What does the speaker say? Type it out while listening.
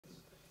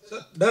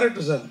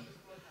Director sir,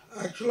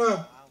 ஆக்சுவலாக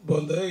இப்போ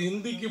இந்த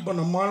ஹிந்திக்கு இப்போ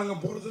நம்ம ஆளுங்க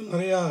போகிறது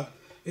நிறையா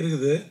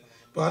இருக்குது.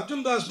 இப்போ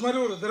அர்ஜுன் தாஸ் மாதிரி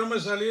ஒரு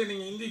திறமைசாலியை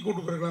நீங்கள் ஹிந்தி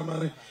கூட்டு போயிருக்கலாம்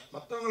மாதிரி,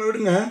 மற்றவங்கள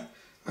விடுங்க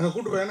அங்கே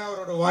கூட்டு போய், ஏன்னா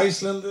அவரோட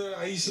வாய்ஸ்லேருந்து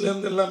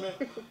ஐஸ்லேருந்து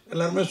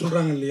எல்லாருமே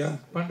சொல்கிறாங்க இல்லையா?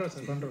 பண்ணுறோம்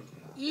சார், பண்ணுறோம்.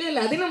 இல்ல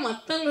அது நான்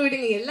மத்தவங்க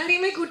விடுங்க,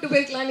 எல்லாரையுமே கூட்டு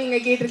போயிருக்கலாம். நீங்க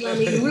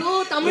கேட்டிருக்கலாமே, இவ்வளோ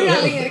தமிழ்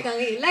ஆளுங்க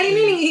இருக்காங்க,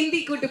 எல்லாரையுமே நீங்க ஹிந்தி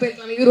கூட்டு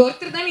போயிருக்கலாம். இவர்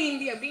ஒருத்தர் தானே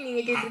ஹிந்தி அப்படின்னு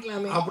நீங்க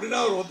கேட்டிருக்கலாமே. அப்படின்னா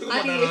அவர் ஒத்துக்க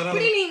அது மாட்டாரு.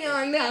 எப்படி நீங்க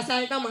வந்து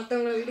அசால்ட்டா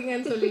மத்தவங்களை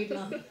விடுங்கன்னு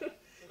சொல்லிடலாம்.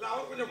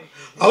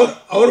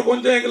 அவர்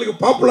கொஞ்சம் எங்களுக்கு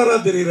பாப்புலராக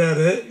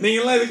தெரிகிறாரு.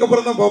 நீங்கள்லாம்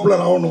இதுக்கப்புறம் தான்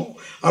பாப்புலர் ஆகணும்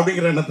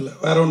அப்படிங்கிற எண்ணத்தில்,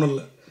 வேற ஒன்றும்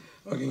இல்லை.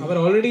 ஓகே,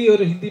 அவர் ஆல்ரெடி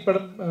ஒரு ஹிந்தி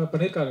படம்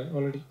பண்ணியிருக்காரு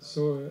already.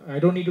 So I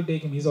don't need to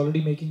take him, he's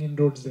already making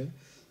inroads there.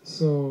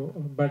 So,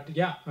 but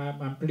yeah,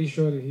 I'm pretty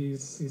sure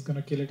he's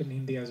gonna kill it in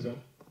Hindi as well.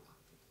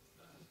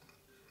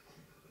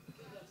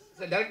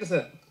 Sir, director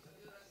sir.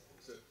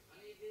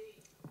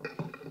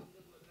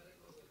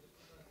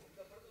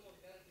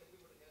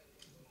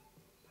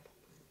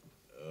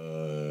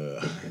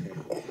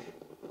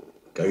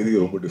 கைதி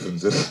ரொம்ப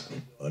different sir,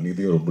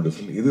 அநீதியும் ரொம்ப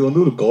different. இது வந்து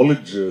ஒரு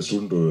college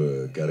student ஒரு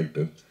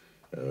character.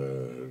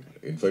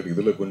 In fact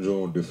இதில்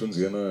கொஞ்சம் difference,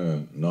 ஏன்னா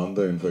நான்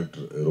தான் இன்ஃபேக்ட்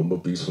ரொம்ப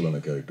பீஸ்ஃபுல்லான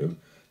கேரக்டர்.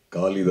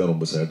 காளி தான்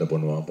ரொம்ப சேட்டை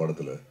பண்ணுவான்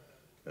படத்தில்,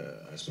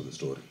 as per the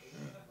story.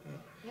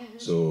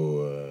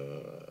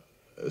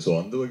 So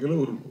அந்த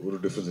வகையில் ஒரு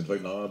டிஃப்ரென்ஸ்.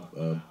 இன்ஃபேக்ட் நான்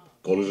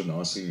காலேஜில்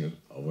நான் சீனியர்,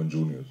 அவன்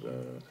ஜூனியர்,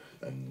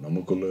 அண்ட்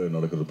நமக்குள்ளே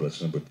நடக்கிற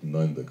பிரச்சனை பற்றி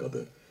தான் இந்த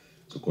கதை.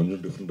 ஸோ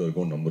கொஞ்சம் டிஃப்ரெண்ட்டாக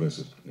இருக்கும் நம்புகிறேன்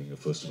சார்.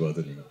 நீங்கள் ஃபர்ஸ்ட்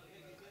பார்த்து நீங்கள்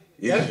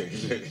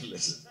இல்லை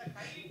சார்.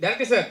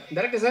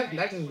 டேரக்டர் சார்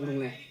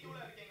கொடுங்களேன்.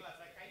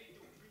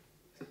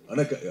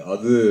 ஆனால்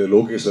அது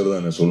லோகேஷ் சார்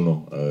தான் என்ன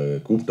சொல்லணும்,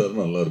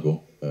 கூப்பிட்டாருன்னு நல்லாயிருக்கும்.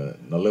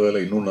 நல்ல வேலை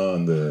இன்னும் நான்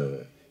அந்த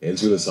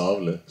எல்சியில்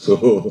சாவல. ஸோ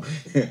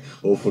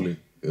ஹோப்ஃபுல்லி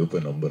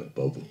இருப்பேன், நம்புறேன்,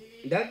 பார்ப்போம்.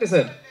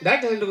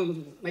 டேரக்டர்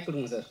மைக்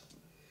கொடுங்க சார்.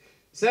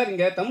 சார்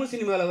இங்கே தமிழ்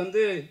சினிமாவில்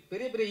வந்து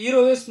பெரிய பெரிய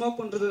ஹீரோவே ஸ்மோக்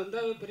பண்ணுறது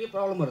வந்து பெரிய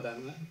ப்ராப்ளம்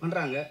வருதாங்க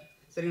பண்ணுறாங்க.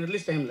 சரி,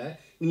 ரிலீஸ் டைமில்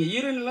நீங்கள்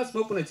ஹீரோயின்லாம்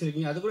ஸ்மோக் பண்ண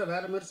வச்சுருக்கீங்க, அது கூட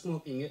வேறு மாதிரி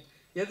ஸ்மோக்கிங்,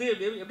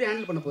 எப்படி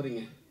ஹேண்டில் பண்ண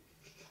போகிறீங்க?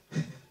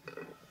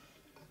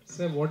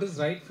 Sir, what is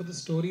right for the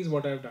story is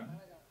what I've done.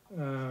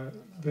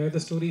 Where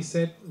the story is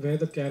set, where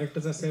the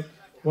characters are set,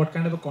 what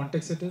kind of a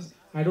context it is.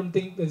 I don't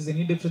think there's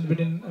any difference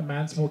between a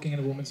man smoking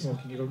and a woman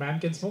smoking. If a man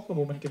can smoke, a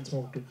woman can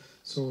smoke too.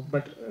 So,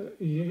 but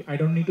I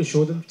don't need to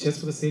show them just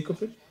for the sake of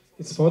it.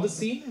 It's for the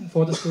scene and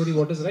for the story.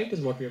 What is right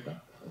is what we have done.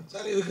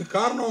 Sir, இதுக்கு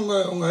காரணம்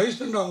உங்கள்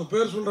assistant அவங்க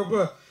பேர் சொல்கிறப்ப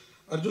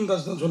அர்ஜுன்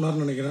தாஸ் தான்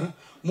சொன்னார்னு நினைக்கிறேன்.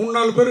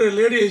 3-4 பேர்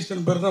லேடி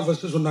அசிஸ்டன்ட் பேர் தான்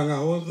ஃபஸ்ட்டு சொன்னாங்க.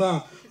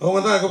 அவங்க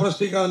தான் அதுக்கப்புறம்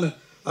ஸ்ரீகாந்த்.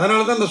 அதனால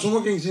தான் இந்த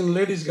ஸ்மோக்கிங் சீன்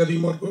லேடிஸ்க்கு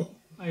அதிகமாக இருக்கும்.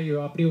 ஐயோ,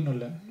 அப்படி ஒன்றும்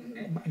இல்லை.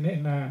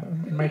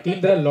 In my team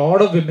there are a lot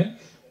of women,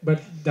 but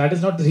that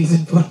is not the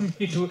reason for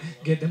me to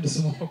get them to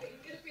smoke.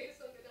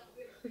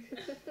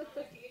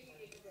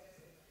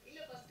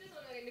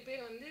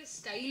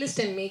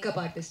 Stylist and makeup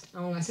artist,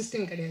 அவங்க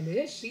அசிஸ்டன்ட் கிடையாது.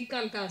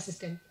 ஸ்ரீகாந்த் தான்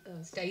assistant,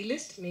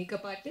 stylist,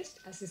 makeup artist,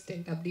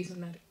 assistant அப்படி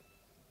சொன்னார்.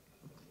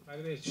 By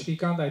the way,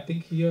 Srikanth, I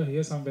think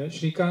here somewhere.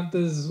 Srikanth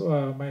is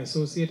my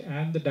associate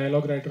and the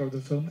dialogue writer of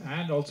the film,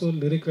 and also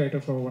lyric writer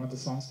for one of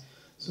the songs.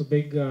 So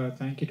big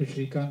thank you to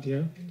Srikanth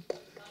here.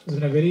 He's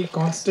been a very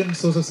constant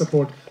source of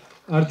support.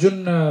 Arjun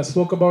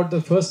spoke about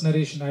the first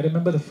narration. I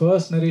remember the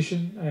first narration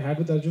I had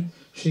with Arjun.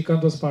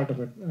 Srikanth was part of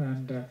it,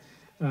 and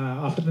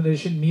after the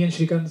narration, me and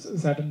Srikanth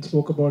sat and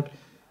spoke about.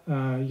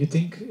 You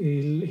think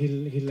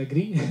he'll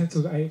agree? So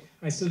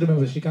I still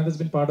remember Srikanth has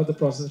been part of the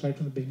process right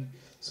from the beginning.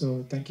 So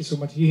thank you so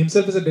much. He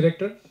himself is a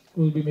director who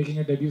will be making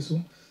a debut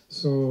soon.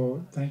 So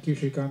thank you,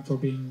 Srikanth, for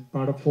being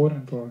part of 4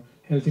 and for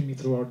helping me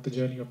throughout the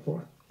journey of 4.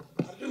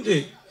 அர்ஜுன்ஜி,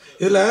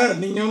 இதில்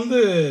நீங்கள் வந்து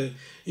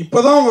இப்போ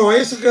தான் உங்கள்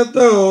வயசுக்கு ஏற்ற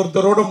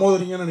ஒருத்தரோட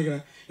மோதுறீங்கன்னு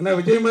நினைக்கிறேன். ஏன்னா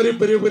விஜய் மாதிரி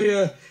பெரிய பெரிய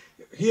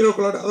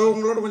ஹீரோக்களோட, அதாவது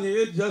உங்களோட கொஞ்சம்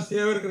ஏஜ்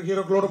ஜாஸ்தியாகவே இருக்கிற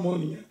ஹீரோக்களோட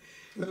மோதுனீங்க.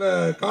 இதில்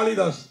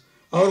காளிதாஸ்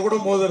அவர் கூட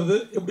மோதுறது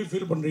எப்படி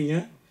ஃபீல் பண்ணுறீங்க?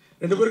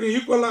 2 பேருக்கும்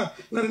ஈக்குவலாக,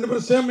 இன்னும் 2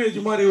 பேரும் சேம் ஏஜ்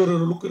மாதிரி ஒரு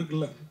லுக்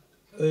இருக்குல்ல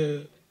அது?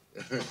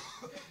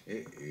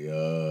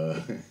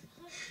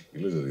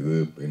 இல்லை சார், இது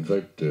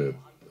இன்ஃபேக்ட்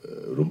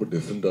ரொம்ப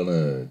டிஃப்ரெண்ட்டான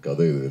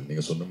கதை இது.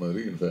 நீங்கள் சொன்ன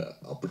மாதிரி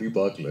இன்ஃபேக்ட் அப்படி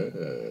பார்க்கல.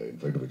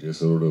 இன்ஃபேக்ட் விஜய்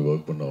சாரோட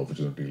ஒர்க் பண்ண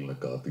ஆப்பர்ச்சுனிட்டி இல்லைனா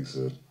கார்த்தி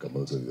சார்,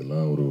 கமல் சார்,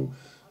 இதெல்லாம் ஒரு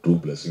ட்ரூ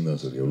பிளஸிங்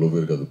தான் சார். எவ்வளோ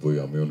பேருக்கு அது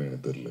போய் அமையும்னு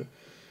எனக்கு தெரியல.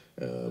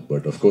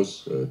 But of course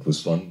it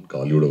was fun.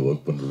 காலியோட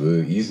work பண்ணுறது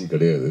ஈஸி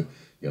கிடையாது,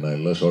 ஏன்னா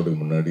எல்லா ஷாட்டுக்கு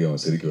முன்னாடி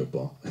அவன் சிரிக்க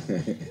வைப்பான்.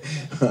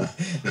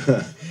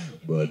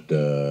 பட்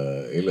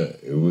இல்லை,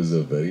 it was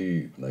a very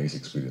nice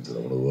experience.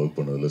 அவனோட ஒர்க்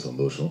பண்ணதில்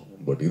சந்தோஷம்.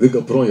 பட்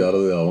இதுக்கப்புறம்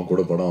யாராவது அவன்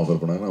கூட படம்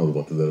ஆஃபர் பண்ணாங்கன்னா ஒரு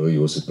 10 தடவை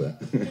யோசிப்பேன்,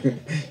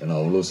 ஏன்னா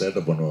அவ்வளோ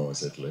சேட்டை பண்ணுவான் அவன்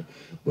செட்டில்.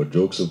 பட்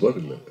ஜோக்ஸ்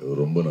பார்ட் இல்லை,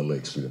 ரொம்ப நல்ல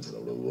எக்ஸ்பீரியன்ஸ்.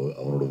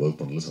 அவனோட ஒர்க்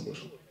பண்ணதில்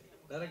சந்தோஷம்.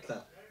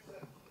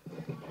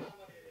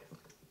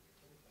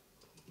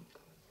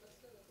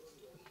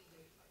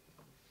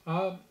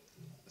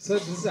 Sir,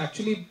 this is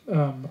actually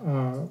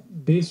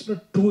based on a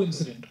true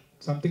incident,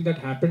 something that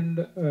happened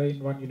in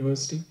one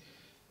university.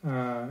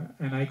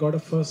 And I got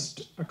a first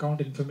account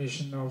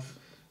information of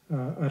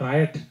a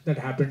riot that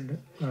happened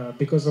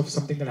because of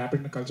something that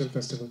happened in a cultural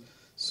festival.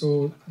 So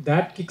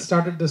that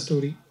kick-started the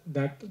story.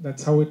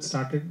 That's how it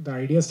started. The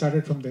idea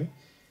started from there.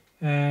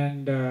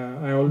 and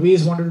I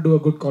always wanted to do a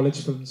good college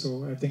film. So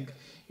I think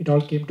it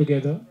all came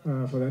together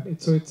for that.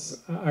 It's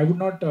I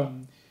would not.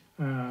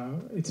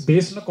 It's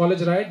based on a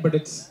college ride, but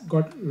it's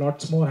got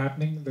lots more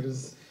happening. There is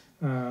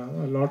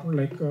a lot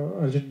like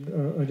Arjun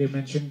earlier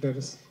mentioned.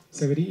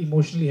 It's a very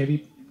emotionally heavy,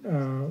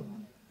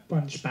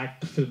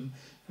 punch-packed film.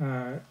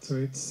 So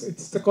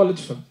it's the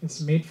college film. It's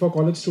made for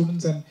college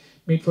students and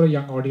made for a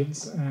young audience,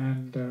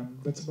 and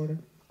that's about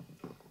it.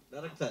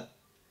 Director,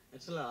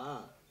 ஆக்சுவலாக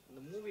இந்த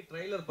movie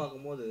trailer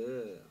பார்க்கும்போது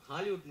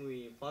Hollywood movie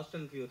fast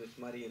and furious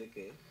மாதிரி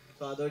இருக்கு.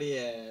 So அதோடைய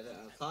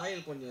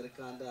சாயல் கொஞ்சம்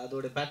இருக்கு.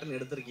 அதோடைய பேட்டர்ன்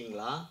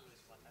எடுத்திருக்கீங்களா?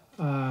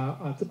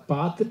 அது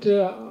பார்த்துட்டு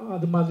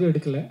அது மாதிரி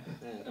எடுக்கல.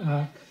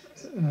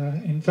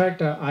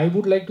 In fact I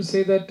would like to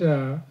say that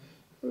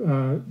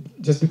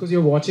just because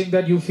you're watching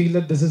that you feel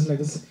that this is like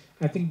this.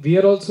 I think we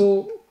are also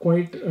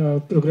quite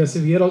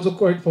progressive. We are also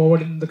quite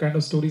forward in the kind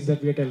of stories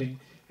that we are telling.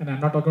 And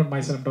I'm not talking about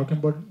myself. I'm talking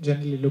about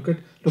generally. Look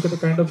at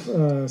the kind of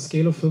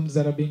scale of films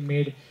that are being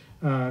made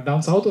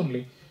down south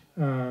only.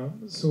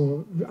 So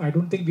I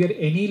don't think we are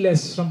any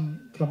less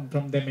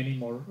from them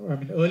anymore. I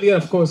mean, earlier,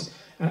 of course,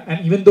 and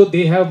even though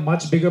they have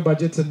much bigger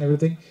budgets and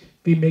everything,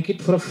 we make it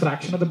for a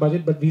fraction of the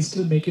budget, but we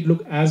still make it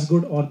look as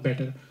good or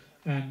better.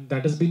 And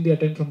that has been the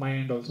attempt from my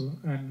end also.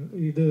 And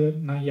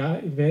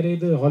where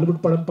the Hollywood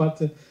padam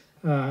path,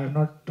 I've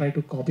not tried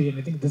to copy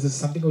anything. This is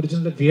something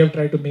original that we have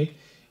tried to make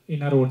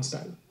in our own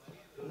style.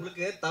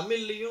 உங்களுக்கு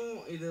தமிழ்லையும்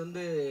இது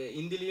வந்து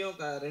இந்திலையும்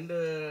ரெண்டு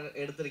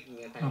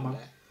எடுத்திருக்கீங்க டைம்ல.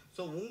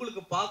 So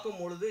உங்களுக்கு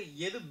பார்க்கும்பொழுது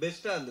எது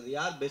பெஸ்ட்டாக இருந்தது?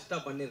 யார்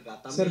பெஸ்ட்டாக பண்ணியிருக்கா?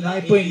 சார், நான்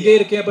இப்போ இங்கே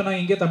இருக்கேன். அப்போ நான்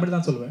இங்கே தமிழ்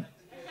தான் சொல்லுவேன்.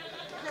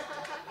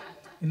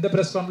 இந்த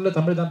ப்ரெஸ் கான்ஃபரன்ஸ்ல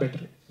தமிழ் தான்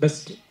பெட்டர்,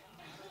 பெஸ்ட்.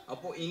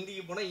 அப்போ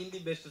இந்திக்கு போனா இந்தி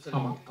பெஸ்ட்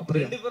சொல்லுவாங்க. அப்ப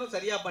ரெண்டு பேரும்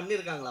சரியா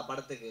பண்ணிருக்காங்களா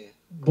படத்துக்கு?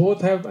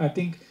 Both have. I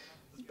think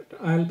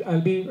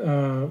I'll be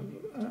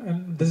and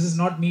this is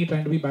not me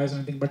trying to be biased or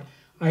anything, but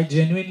I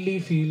genuinely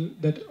feel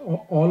that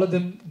all of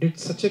them did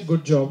such a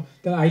good job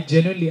that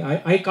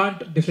I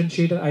can't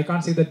differentiate. I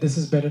can't say that this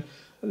is better.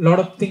 A lot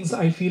of things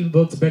I feel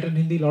works better in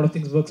Hindi. A lot of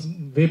things works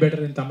way better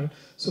in Tamil.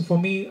 So for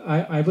me,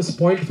 I was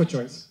spoiled for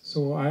choice. So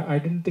I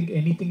didn't think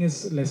anything is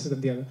lesser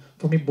than the other.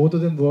 For me, both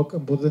of them work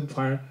and both of them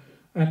fire.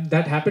 And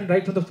that happened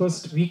right from the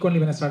first week only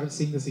when I started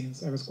seeing the scenes.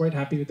 I was quite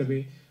happy with the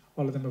way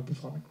all of them were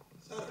performing.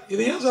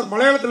 இது ஏன் sir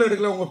மலையாளத்தில்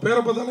எடுக்கல? உங்கள் பேரை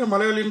பார்த்தாலே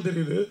மலையாளின்னு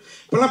தெரியுது.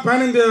 இப்போல்லாம்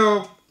pan India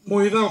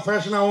movie தான்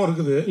ஃபேஷனாகவும்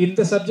இருக்குது.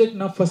 இந்த சப்ஜெக்ட்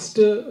நான்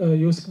ஃபஸ்ட்டு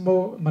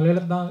யோசிக்கும்போது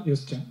மலையாளம் தான்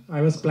யோசித்தேன்.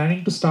 I was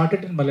planning to start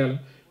it in Malayalam,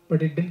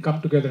 but it didn't come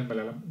together in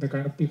Malayalam. The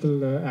kind of people,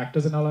 the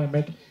actors and all I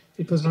met,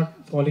 it was not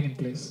falling in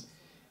place.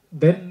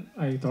 Then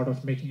I thought of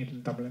making it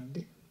in Tamil and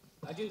Hindi.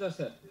 Arjun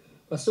sir,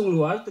 first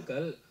உங்களுக்கு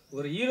வாழ்த்துக்கள்.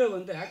 ஒரு hero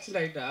வந்து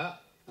accident ஆகிட்டா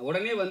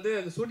உடனே வந்து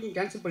shooting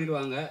cancel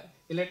பண்ணிவிடுவாங்க,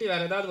 இல்லாட்டி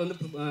வேறு ஏதாவது வந்து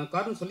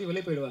காரணம் சொல்லி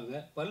வெளியே போயிடுவாங்க.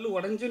 பல்லு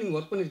உடஞ்சும் நீங்கள்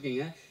ஒர்க்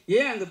பண்ணியிருக்கீங்க.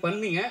 ஏன் அது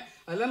பண்ணீங்க?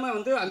 அது இல்லாமல்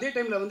வந்து அதே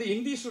டைமில் வந்து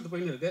ஹிந்தி ஷூட்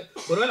போயின்னு இருக்கு.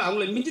 ஒருவேளை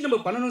அவங்கள மிஞ்சி நம்ம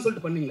பண்ணணும்னு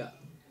சொல்லிட்டு பண்ணீங்களா?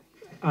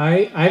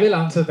 I will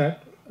answer that.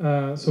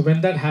 So when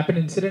that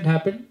incident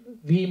happened,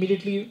 we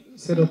immediately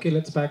said, okay,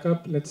 let's pack up,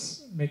 let's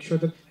make sure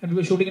that, and we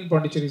were shooting in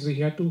Pondicherry, so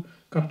he had to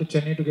come to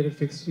Chennai to get it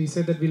fixed. We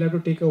said that we'll have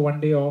to take a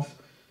 1 day off.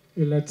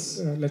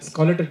 Let's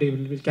call it a day.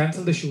 We'll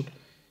cancel the shoot.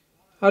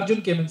 Arjun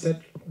came and said,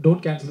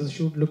 don't cancel the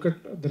shoot. Look at,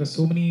 there are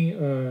so many,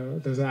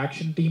 there's an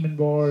action team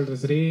involved,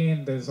 there's rain,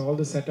 there's all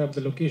the setup,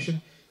 the location.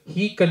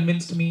 He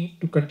convinced me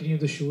to continue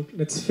the shoot.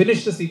 Let's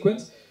finish the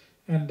sequence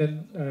and then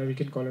we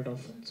can call it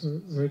off. So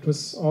it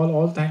was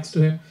all thanks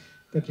to him,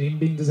 that him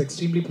being this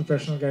extremely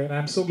professional guy. And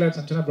I'm so glad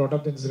Sanchana brought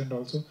up the incident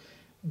also.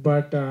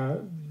 But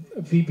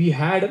we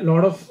had a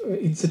lot of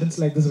incidents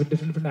like this with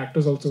different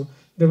actors also.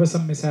 There were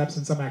some mishaps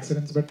and some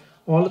accidents, but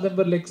all of them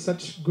were like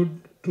such good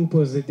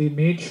troopers. They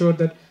made sure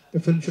that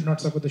the film should not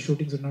suffer, the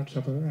shooting should not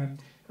suffer, and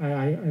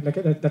I like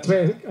that. That's why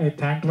I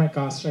thanked my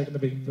cast right in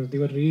the beginning, because they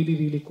were really,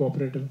 really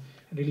cooperative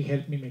and really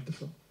helped me make the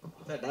film.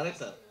 Sir, direct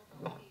sir.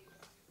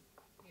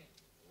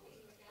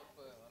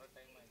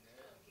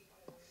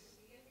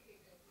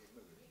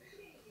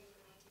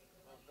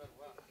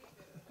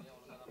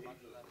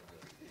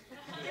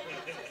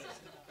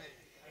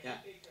 Yeah.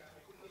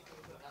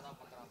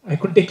 I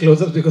couldn't take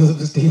close-ups because of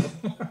his teeth.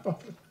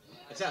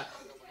 Acha.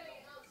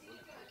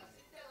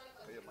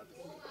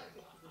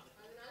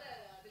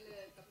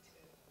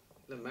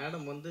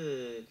 Madam வந்து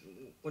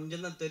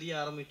கொஞ்சம் தான் தெரிய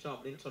ஆரம்பித்தோம்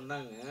அப்படின்னு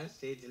சொன்னாங்க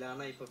ஸ்டேஜில்.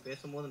 ஆனால் இப்போ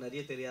பேசும்போது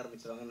நிறைய தெரிய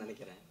ஆரம்பிச்சிருவாங்கன்னு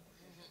நினைக்கிறேன்.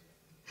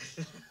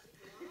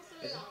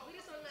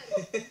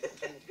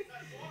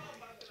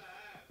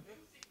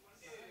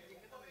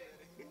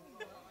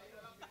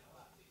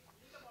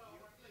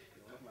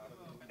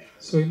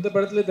 So in the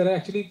Badathile, there are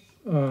actually,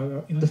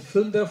 in the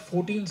film there are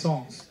 14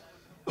 songs.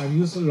 I've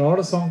used a lot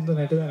of songs in the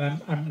native, and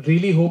I'm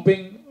really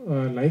hoping,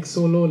 like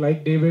Solo, like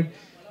David,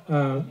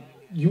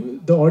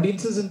 the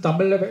audiences in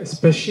Tamil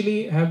especially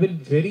have been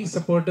very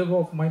supportive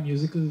of my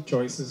musical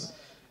choices.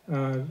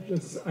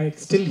 I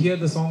still hear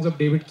the songs of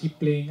David keep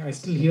playing. I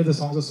still hear the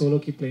songs of Solo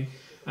keep playing.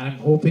 And I'm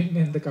hoping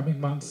in the coming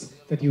months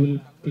that you will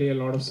play a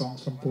lot of songs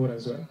from Poor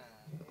as well.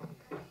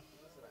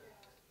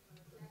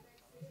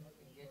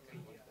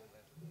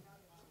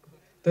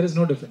 There is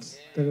no difference.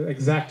 They're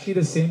exactly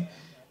the same.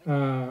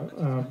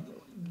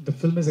 the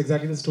film is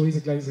exactly, the story is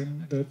exactly the same,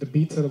 the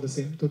beats are all the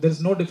same. So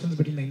there's no difference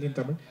between the Hindi and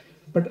Tamil.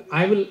 But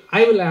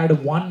I will add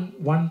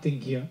one thing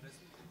here,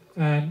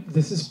 and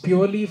this is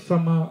purely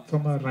from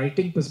a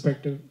writing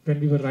perspective. When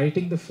we were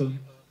writing the film,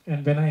 and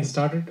when I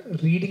started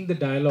reading the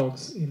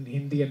dialogues in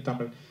Hindi and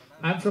Tamil,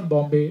 I'm from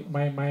Bombay.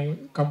 My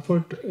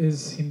comfort is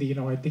Hindi. You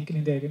know, I think in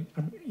Hindi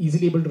I'm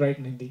easily able to write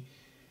in Hindi.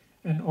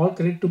 And all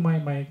credit to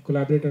my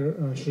collaborator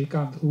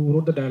Shrikant, who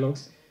wrote the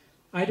dialogues.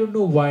 I don't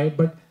know why,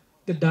 but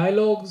the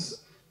dialogues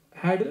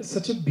had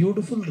such a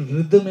beautiful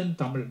rhythm in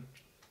Tamil.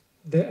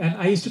 And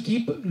I used to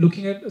keep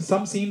looking at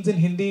some scenes in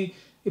Hindi.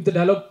 If the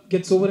dialogue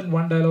gets over in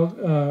one dialogue,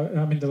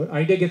 the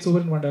idea gets over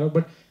in one dialogue,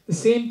 but the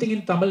same thing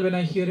in Tamil, when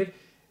I hear it,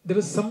 there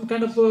was some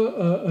kind of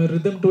a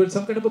rhythm to it,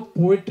 some kind of a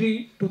poetry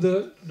to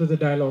the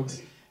dialogues.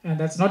 And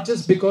that's not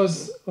just because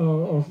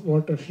of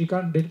what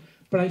Shrikant did,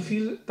 but I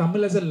feel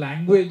Tamil as a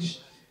language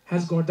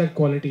has got that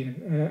quality in it.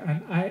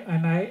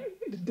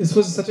 This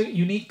was such a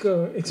unique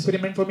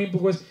experiment for me,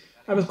 because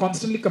I was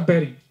constantly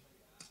comparing.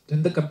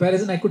 In the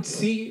comparison, I could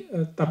see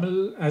Tamil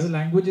as a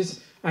language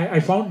I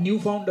found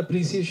newfound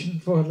appreciation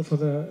for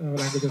the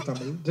language of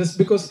Tamil, just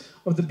because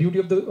of the beauty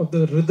of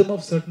the rhythm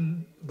of certain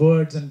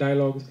words and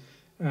dialogues,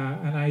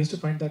 and I used to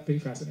find that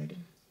very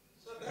fascinating.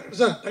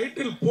 Sir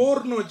title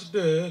போர்னு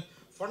வச்சுட்டு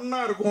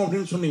ஃபன்னாக இருக்கும்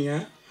அப்படின்னு சொன்னீங்க,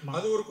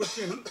 அது ஒரு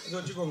question, இது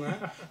வச்சுக்கோங்க.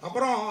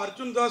 அப்புறம்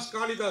அர்ஜுன் தாஸ்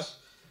காளிதாஸ்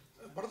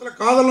படத்தில்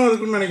காதலும்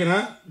இருக்குன்னு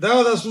நினைக்கிறேன்.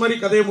 தேவதாஸ் மாதிரி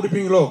கதையை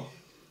முடிப்பீங்களோ?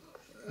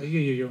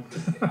 ஐயோ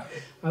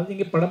அது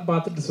நீங்கள் படம்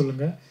பார்த்துட்டு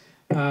சொல்லுங்கள்.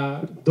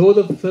 Though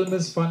the film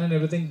is fun and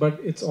everything, but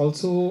it's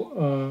also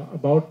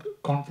about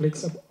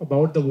conflicts,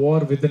 about the war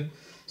within.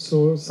 So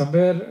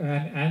somewhere,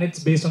 and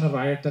it's based on a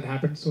riot that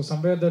happened. So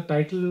somewhere the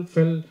title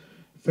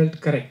felt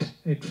correct.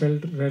 It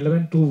felt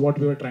relevant to what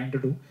we were trying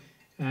to do.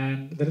 And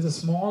there is a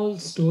small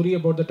story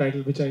about the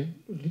title which I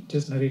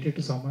just narrated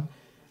to someone.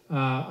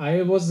 I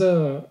was the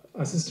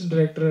assistant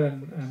director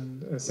and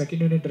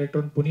second unit director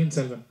on Punniyin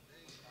Selvan.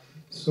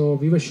 So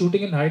we were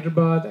shooting in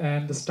Hyderabad,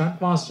 and the stunt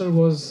master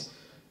was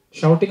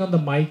shouting on the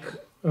mic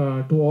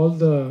to all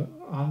the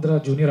Andhra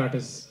junior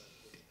artists,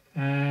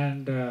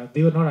 and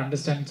they were not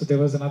understanding. So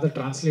there was another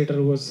translator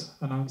who was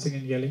announcing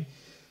and yelling.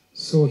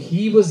 So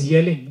he was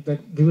yelling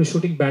that we were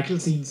shooting battle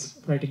scenes,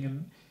 fighting, and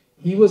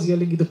he was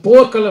yelling, "Idu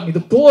por kalam,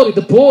 idu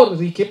por."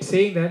 He kept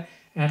saying that,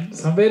 and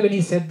somewhere when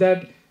he said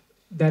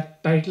that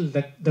title,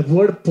 that the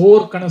word "por"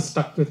 kind of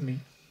stuck with me,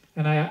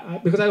 and I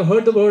because I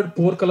heard the word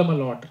 "por kalam"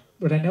 a lot,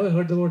 but I never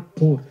heard the word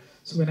 "por."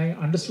 So when I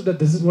understood that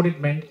this is what it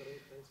meant,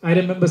 I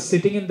remember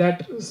sitting in that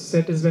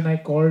set is when I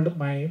called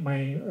my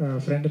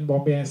friend in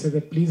Bombay and I said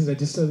that please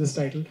register this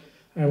title.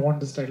 I want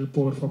this title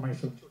 "Pour" for my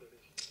film.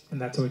 And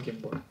that's how it came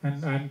about.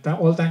 And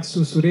all thanks to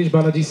Suresh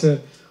Balaji sir,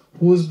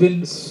 who's been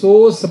so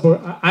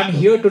supportive. I'm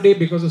here today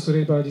because of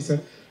Suresh Balaji sir.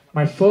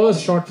 My first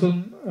short film,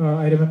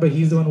 I remember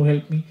he's the one who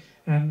helped me.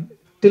 And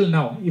till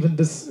now, even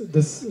this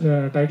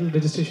title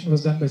registration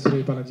was done by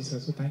Suresh Balaji sir.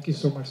 So thank you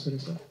so much,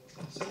 Suresh sir.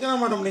 Sanjana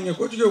madam, நீங்கள்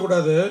கோச்சிக்க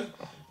கூடாது.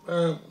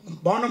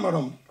 Banu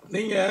madam,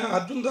 நீங்கள்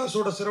அர்ஜுன்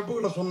தாஸோட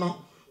சிறப்புகளை சொன்னோம்,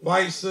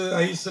 voice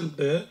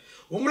ஐஸுன்ட்டு.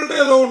 உங்கள்கிட்ட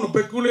ஏதோ ஒன்று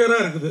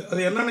பெக்குலியராக இருக்குது,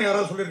 அது என்னென்னு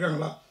யாராவது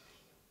சொல்லியிருக்காங்களா?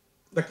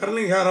 இந்த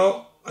கர்னிங் ஹேரோ,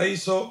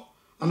 ஐஸோ,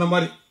 அந்த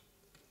மாதிரி.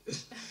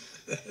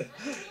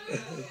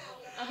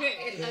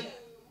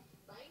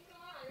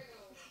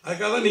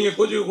 அதுக்காக தான் நீங்கள்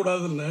கோச்சிக்க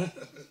கூடாதுன்னு.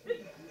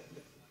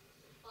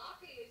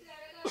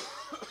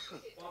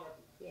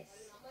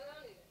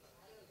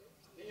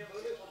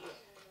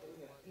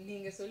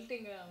 நீங்கள்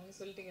சொல்லிட்டீங்க, அவங்க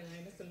சொல்லிட்டீங்க, நான்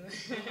என்ன சொல்லுவேன்?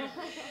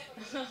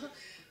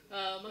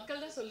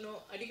 மக்கள் தான் சொல்லணும்.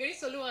 அடிக்கடி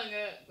சொல்லுவாங்க,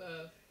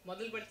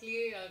 முதல்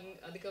படத்துலேயே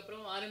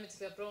அதுக்கப்புறம்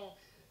ஆரம்பிச்சதுக்கப்புறம்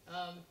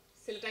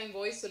சில டைம்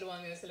வாய்ஸ்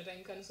சொல்லுவாங்க, சில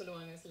டைம் கண்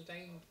சொல்லுவாங்க, சில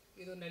டைம்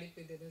ஏதோ நடிப்பு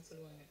இது எதுவும்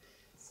சொல்லுவாங்க.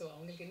 ஸோ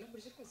அவங்களுக்கு என்ன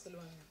பிடிச்சிருக்கோ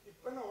சொல்லுவாங்க.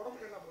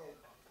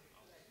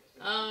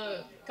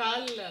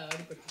 கால்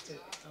அடிபட்டுச்சு.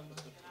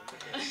 ஆமாம்.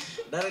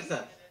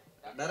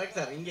 டைரக்ட்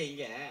சார் இங்கே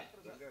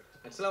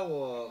ஆக்சுவலாக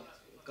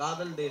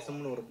காதல்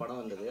தேசம்னு ஒரு படம்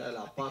வந்தது,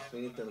 அதில் அப்பா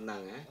வினித்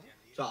இருந்தாங்க.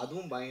 ஸோ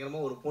அதுவும்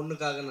பயங்கரமாக ஒரு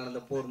பொண்ணுக்காக நடந்த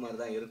போர் மாதிரி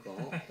தான்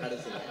இருக்கும்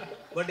கடைசியில்.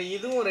 பட்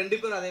இதுவும் ரெண்டு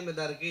பேரும் அதே மாதிரி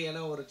தான் இருக்குது.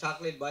 ஏன்னா ஒரு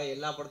சாக்லேட் பாய்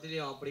எல்லா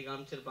படத்துலையும் அப்படி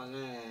காமிச்சிருப்பாங்க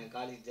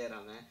காலேஜ்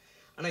ஜெயராம.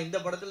 ஆனால் இந்த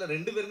படத்தில்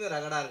ரெண்டு பேருமே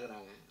ரகடாக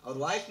இருக்கிறாங்க. அவர்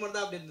வாய்ஸ் மட்டும்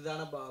தான் அப்படி இருந்தது,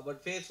 ஆனால்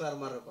பட் ஃபேஸ்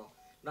வேறு மாதிரி இருக்கும்.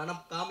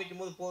 ஆனால்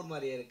காமிக்கும் போது போர்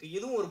மாதிரியே இருக்குது.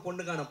 இதுவும் ஒரு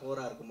பொண்ணுக்கான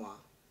போராக இருக்குமா?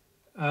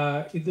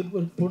 இது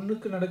ஒரு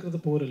பொண்ணுக்கு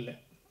நடக்கிறது போர் இல்லை.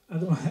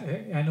 அது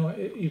I know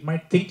you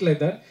might think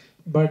like that,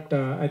 but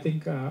I think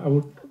I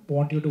would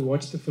want you to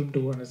watch the film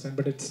to understand.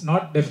 But it's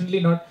not,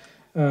 definitely not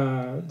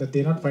that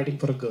they're not fighting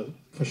for a girl,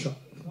 for sure.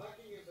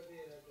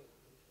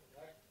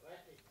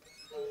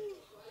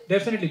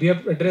 Definitely, we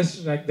have addressed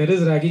there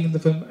is ragging in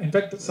the film. In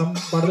fact, some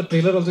part of the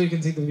trailer also you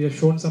can see that we have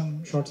shown some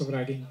shots of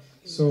ragging.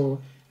 So,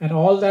 and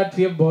all that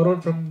we have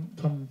borrowed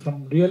from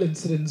real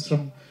incidents,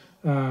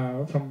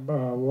 from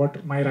what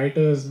my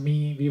writers, me,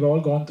 we've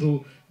all gone through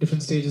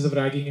different stages of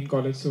ragging in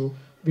college. So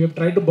we have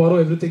tried to borrow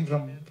everything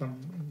from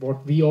what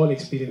we all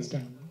experienced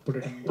and put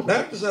it in.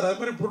 Director sir, அது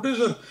மாதிரி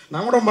producer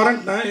நான் கூட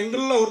மறந்துட்டேன்,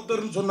 எங்களில்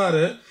ஒருத்தர்னு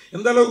சொன்னார்.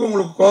 எந்த அளவுக்கு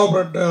உங்களுக்கு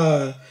கோஆப்ரேட்,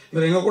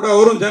 எங்கள் கூட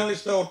அவரும்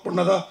ஜேர்னலிஸ்டாக ஒர்க்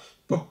பண்ணதா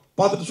இப்போ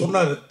பார்த்துட்டு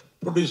சொன்னார்.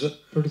 Producer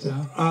Producer.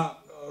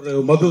 ஒரு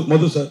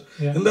மது சார்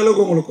எந்த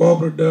அளவுக்கு உங்களுக்கு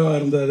கோஆப்ரேட்டிவாக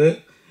இருந்தார்,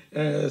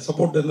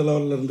 சப்போர்ட் எந்த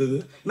லெவலில் இருந்தது?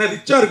 ஏன்னா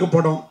ரிச்சாக இருக்கு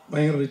படம்,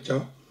 பயங்கர ரிச்சா.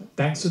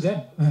 Thanks to them,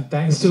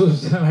 thanks to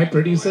my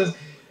producers.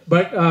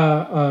 But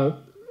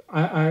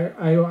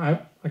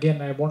again,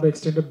 I want to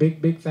extend a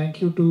big thank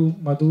you to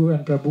Madhu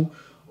and Prabhu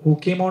who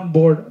came on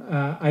board.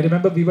 I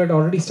remember we had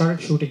already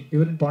started shooting. We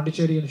were in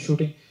Pondicherry and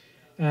shooting,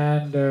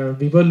 and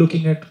we were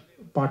looking at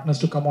partners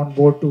to come on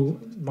board to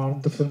mount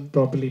the film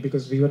properly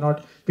because we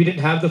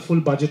didn't have the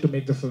full budget to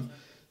make the film.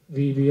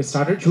 We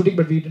started shooting,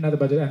 but we didn't have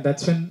the budget, and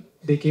that's when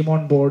they came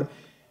on board.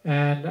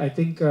 And I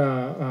think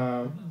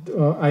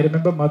I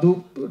remember Madhu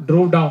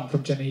drove down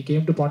from Chennai. He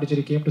came to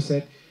Pondicherry, came to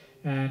set,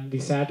 and we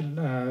sat and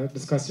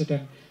discussed it.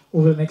 And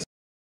over the next